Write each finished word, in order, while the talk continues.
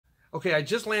Okay, I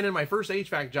just landed my first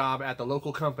HVAC job at the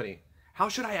local company. How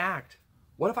should I act?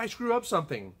 What if I screw up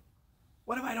something?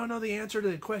 What if I don't know the answer to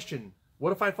the question?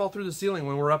 What if I fall through the ceiling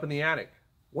when we're up in the attic?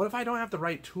 What if I don't have the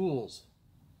right tools?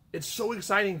 It's so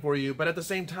exciting for you, but at the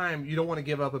same time, you don't want to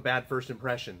give up a bad first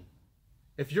impression.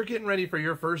 If you're getting ready for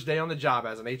your first day on the job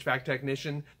as an HVAC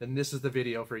technician, then this is the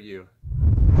video for you.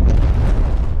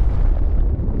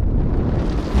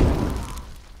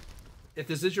 If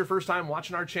this is your first time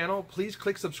watching our channel, please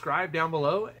click subscribe down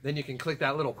below. Then you can click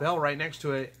that little bell right next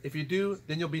to it. If you do,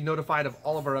 then you'll be notified of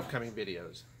all of our upcoming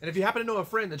videos. And if you happen to know a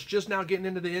friend that's just now getting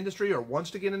into the industry or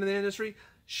wants to get into the industry,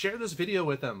 share this video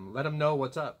with them. Let them know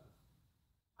what's up.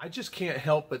 I just can't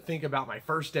help but think about my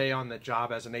first day on the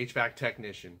job as an HVAC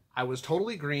technician. I was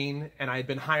totally green and I had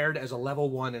been hired as a level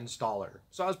 1 installer.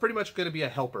 So I was pretty much going to be a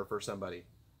helper for somebody.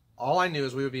 All I knew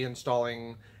is we would be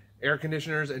installing air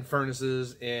conditioners and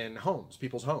furnaces in homes,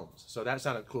 people's homes. So that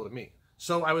sounded cool to me.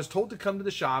 So I was told to come to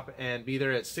the shop and be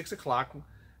there at 6 o'clock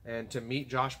and to meet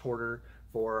Josh Porter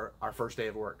for our first day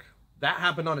of work. That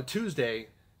happened on a Tuesday,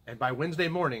 and by Wednesday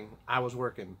morning, I was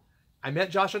working. I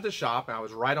met Josh at the shop and I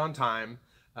was right on time.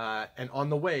 And on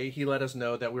the way, he let us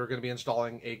know that we were going to be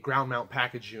installing a ground mount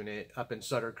package unit up in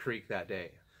Sutter Creek that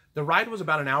day. The ride was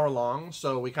about an hour long,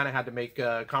 so we kind of had to make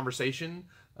conversation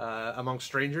amongst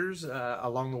strangers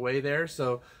along the way there.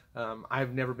 So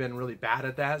I've never been really bad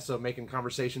at that, so making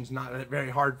conversations not very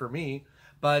hard for me.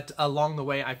 But along the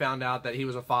way, I found out that he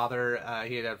was a father,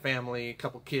 he had a family, a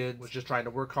couple kids, was just trying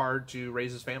to work hard to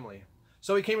raise his family.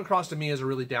 So he came across to me as a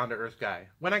really down-to-earth guy.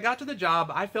 When I got to the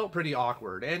job, I felt pretty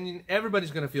awkward, and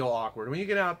everybody's going to feel awkward. When you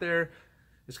get out there,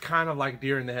 it's kind of like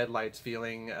deer in the headlights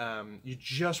feeling. You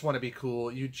just want to be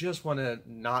cool. You just want to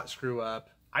not screw up.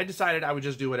 I decided I would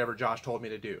just do whatever Josh told me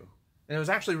to do. And it was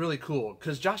actually really cool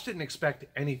because Josh didn't expect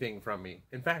anything from me.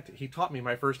 In fact, he taught me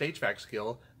my first HVAC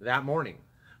skill that morning,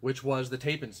 which was the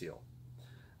tape and seal.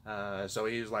 So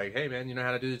he was like, hey man, you know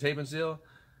how to do the tape and seal?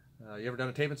 You ever done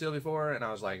a tape and seal before? And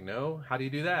I was like, no, how do you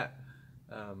do that?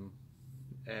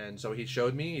 And so he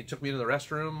showed me, he took me to the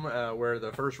restroom where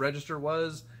the first register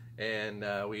was, and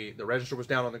the register was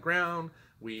down on the ground.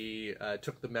 We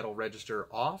took the metal register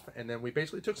off, and then we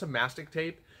basically took some mastic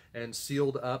tape and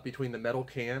sealed up between the metal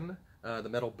can, the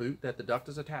metal boot that the duct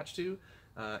is attached to,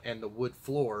 and the wood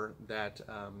floor that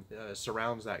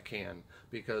surrounds that can,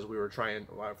 because we were trying,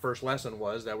 our first lesson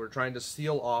was that we're trying to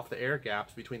seal off the air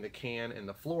gaps between the can and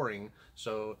the flooring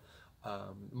so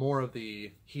more of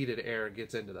the heated air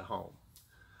gets into the home.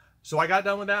 So I got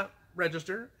done with that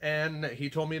register, and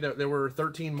he told me that there were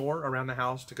 13 more around the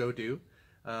house to go do.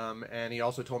 And he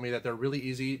also told me that they're really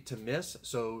easy to miss,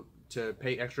 so to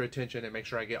pay extra attention and make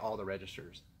sure I get all the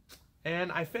registers.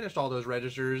 And I finished all those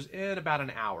registers in about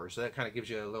an hour, so that kind of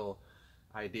gives you a little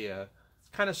idea.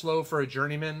 It's kind of slow for a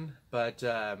journeyman, but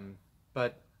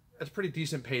it's pretty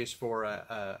decent pace for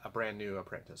a brand new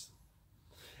apprentice.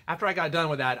 After I got done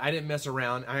with that, I didn't mess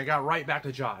around, and I got right back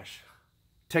to Josh.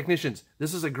 Technicians,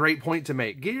 this is a great point to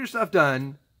make. Get your stuff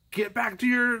done, get back to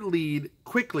your lead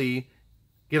quickly,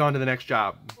 get on to the next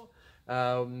job.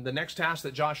 The next task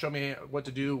that Josh showed me what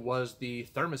to do was the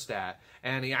thermostat,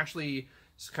 and he actually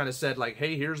kind of said like,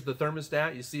 hey, here's the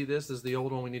thermostat, you see this is the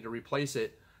old one, we need to replace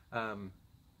it,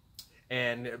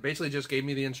 and basically just gave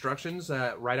me the instructions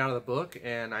right out of the book,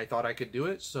 and I thought I could do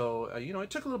it. So you know, it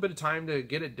took a little bit of time to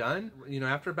get it done. You know,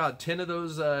 after about 10 of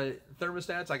those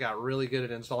thermostats, I got really good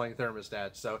at installing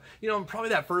thermostats. So you know, probably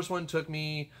that first one took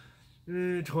me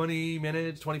 20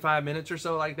 minutes, 25 minutes or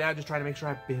so, like that, just trying to make sure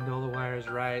I bend all the wires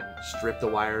right, strip the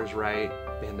wires right,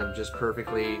 bend them just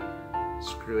perfectly,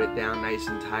 screw it down nice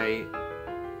and tight,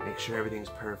 make sure everything's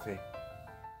perfect.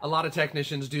 A lot of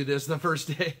technicians do this the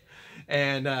first day,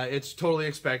 and it's totally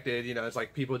expected. You know, it's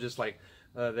like people just like,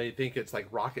 they think it's like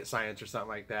rocket science or something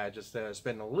like that, just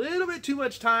spend a little bit too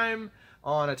much time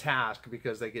on a task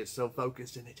because they get so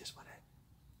focused and they just want to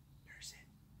nurse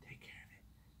it, take care of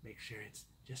it, make sure it's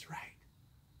just right.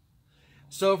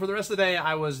 So for the rest of the day,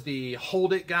 I was the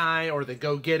hold it guy, or the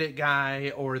go get it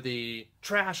guy, or the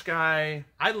trash guy.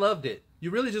 I loved it.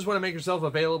 You really just want to make yourself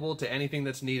available to anything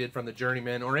that's needed from the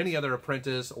journeyman or any other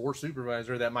apprentice or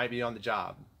supervisor that might be on the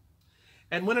job.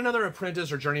 And when another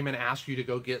apprentice or journeyman asks you to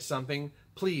go get something,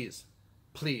 please,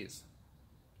 please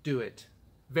do it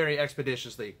very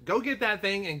expeditiously. Go get that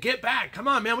thing and get back. Come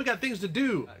on, man, we got things to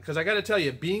do. Because I got to tell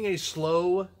you, being a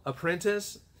slow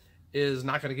apprentice is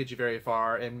not going to get you very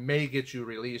far and may get you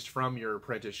released from your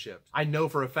apprenticeship. I know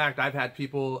for a fact I've had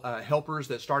people, helpers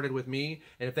that started with me,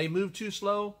 and if they move too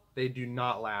slow, they do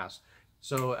not last.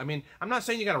 So, I mean, I'm not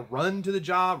saying you got to run to the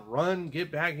job, run,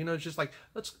 get back, you know, it's just like,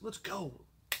 let's go.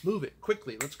 Move it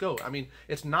quickly. Let's go. I mean,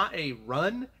 it's not a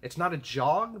run. It's not a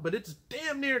jog, but it's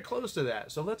damn near close to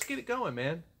that. So let's get it going,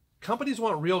 man. Companies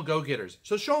want real go-getters.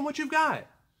 So show them what you've got.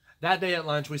 That day at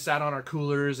lunch, we sat on our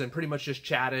coolers and pretty much just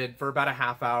chatted for about a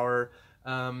half hour.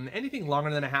 Anything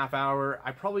longer than a half hour,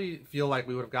 I probably feel like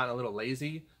we would have gotten a little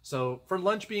lazy. So for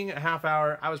lunch being a half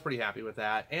hour, I was pretty happy with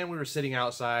that. And we were sitting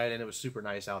outside and it was super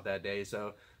nice out that day.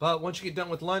 But once you get done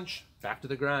with lunch, back to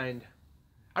the grind.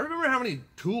 I remember how many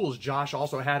tools Josh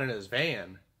also had in his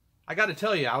van. I got to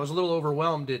tell you, I was a little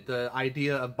overwhelmed at the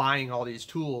idea of buying all these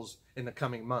tools in the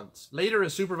coming months. Later, a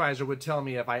supervisor would tell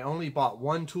me if I only bought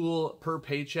one tool per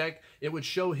paycheck, it would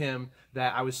show him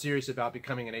that I was serious about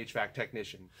becoming an HVAC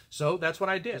technician. So that's what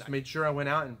I did. I made sure I went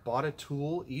out and bought a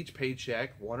tool each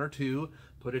paycheck, one or two,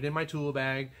 put it in my tool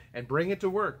bag, and bring it to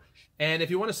work. And if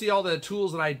you want to see all the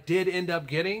tools that I did end up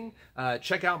getting,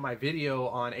 check out my video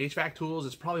on HVAC tools.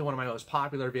 It's probably one of my most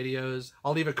popular videos.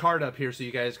 I'll leave a card up here so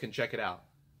you guys can check it out.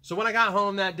 So when I got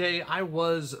home that day, I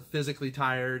was physically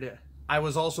tired. I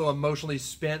was also emotionally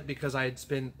spent because I had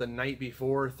spent the night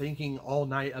before thinking all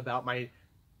night about my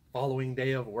following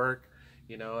day of work.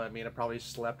 You know, I mean, I probably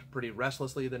slept pretty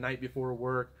restlessly the night before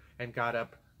work and got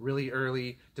up really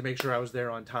early to make sure I was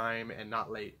there on time and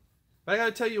not late. But I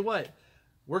gotta tell you what,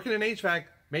 working in HVAC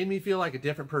made me feel like a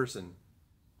different person.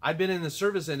 I've been in the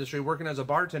service industry working as a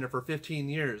bartender for 15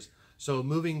 years, so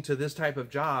moving to this type of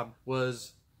job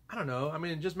was, I don't know, I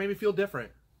mean, it just made me feel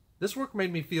different. This work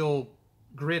made me feel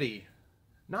gritty,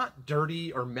 not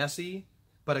dirty or messy,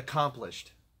 but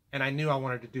accomplished. And I knew I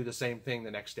wanted to do the same thing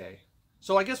the next day.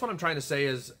 So I guess what I'm trying to say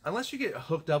is, unless you get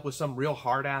hooked up with some real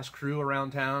hard-ass crew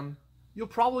around town, you'll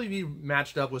probably be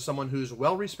matched up with someone who's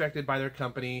well respected by their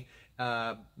company,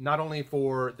 not only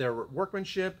for their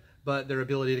workmanship, but their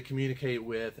ability to communicate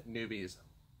with newbies.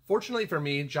 Fortunately for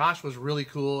me, Josh was really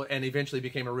cool and eventually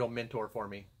became a real mentor for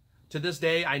me. To this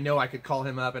day, I know I could call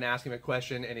him up and ask him a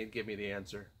question and he'd give me the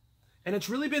answer. And it's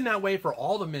really been that way for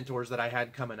all the mentors that I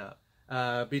had coming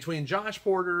up. Between Josh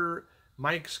Porter,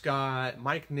 Mike Scott,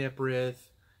 Mike Niprith,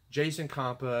 Jason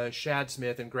Compa, Shad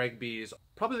Smith, and Greg Bees,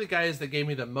 probably the guys that gave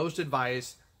me the most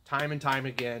advice time and time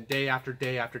again, day after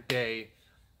day after day.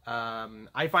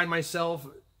 I find myself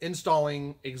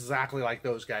installing exactly like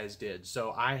those guys did.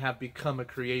 So I have become a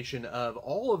creation of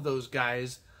all of those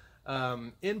guys'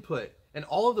 input. And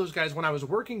all of those guys, when I was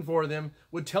working for them,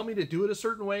 would tell me to do it a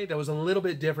certain way that was a little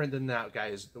bit different than that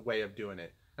guy's way of doing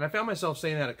it. And I found myself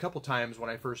saying that a couple times when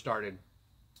I first started.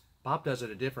 Bob does it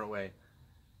a different way.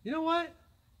 You know what?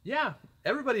 Yeah,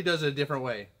 everybody does it a different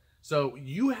way. So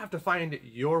you have to find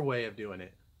your way of doing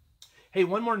it. Hey,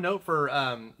 one more note for,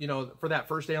 for that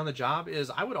first day on the job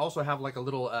is I would also have like a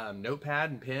little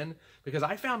notepad and pen, because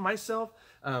I found myself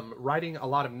writing a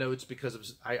lot of notes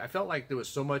because I felt like there was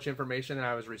so much information that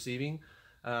I was receiving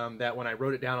that when I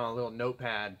wrote it down on a little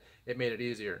notepad, it made it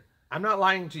easier. I'm not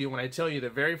lying to you when I tell you the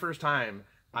very first time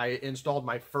I installed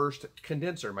my first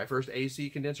condenser, my first AC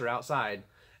condenser outside,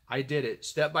 I did it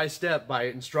step by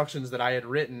instructions that I had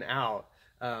written out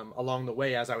along the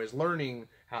way as I was learning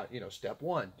how, step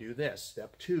 1, do this,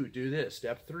 step 2, do this,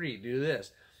 step 3, do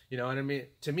this. You know what I mean?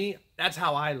 To me, that's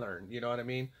how I learned, you know what I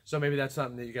mean? So maybe that's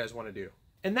something that you guys want to do.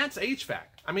 And that's HVAC.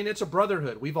 I mean, it's a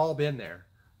brotherhood. We've all been there.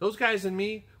 Those guys and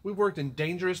me, we worked in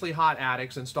dangerously hot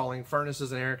attics installing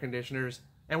furnaces and air conditioners.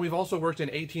 And we've also worked in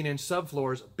 18-inch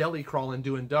subfloors, belly crawling,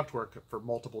 doing ductwork for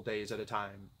multiple days at a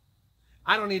time.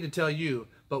 I don't need to tell you,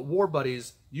 but war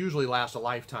buddies usually last a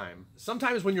lifetime.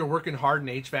 Sometimes when you're working hard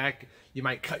in HVAC, you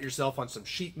might cut yourself on some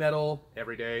sheet metal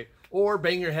every day, or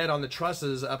bang your head on the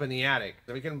trusses up in the attic.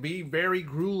 It can be very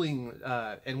grueling,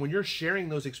 and when you're sharing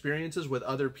those experiences with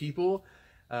other people,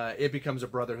 it becomes a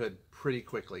brotherhood pretty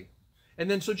quickly. And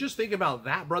then so just think about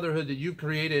that brotherhood that you've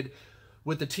created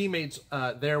with the teammates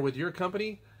there with your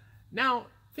company. Now,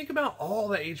 think about all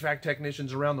the HVAC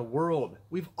technicians around the world.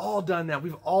 We've all done that.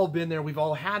 We've all been there. We've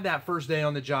all had that first day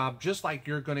on the job, just like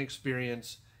you're going to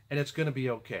experience, and it's going to be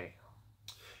okay.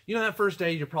 You know, that first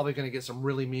day, you're probably going to get some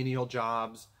really menial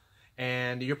jobs,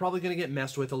 and you're probably going to get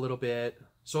messed with a little bit.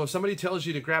 So if somebody tells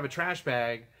you to grab a trash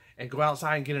bag and go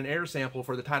outside and get an air sample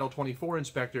for the Title 24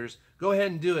 inspectors, go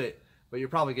ahead and do it, but you're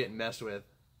probably getting messed with.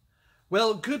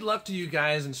 Well, good luck to you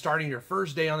guys in starting your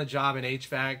first day on the job in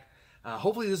HVAC.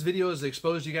 Hopefully this video has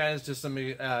exposed you guys to some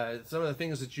of the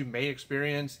things that you may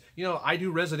experience. You know, I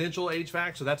do residential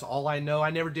HVAC, so that's all I know. I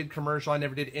never did commercial. I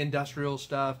never did industrial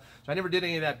stuff. So I never did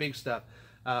any of that big stuff.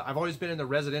 I've always been in the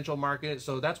residential market,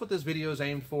 so that's what this video is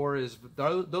aimed for. Is for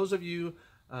those of you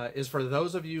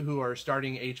who are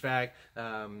starting HVAC.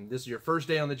 This is your first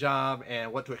day on the job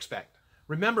and what to expect.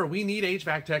 Remember, we need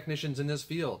HVAC technicians in this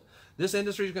field. This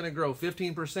industry is going to grow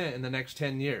 15% in the next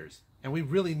 10 years. and we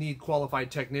really need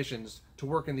qualified technicians to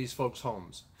work in these folks'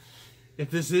 homes. If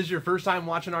this is your first time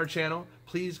watching our channel,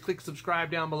 please click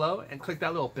subscribe down below and click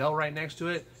that little bell right next to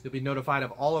it. You'll be notified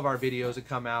of all of our videos that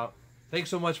come out. Thanks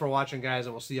so much for watching, guys,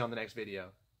 and we'll see you on the next video.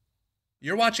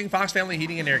 You're watching Fox Family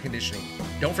Heating and Air Conditioning.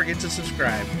 Don't forget to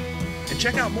subscribe. And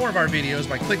check out more of our videos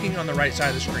by clicking on the right side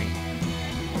of the screen.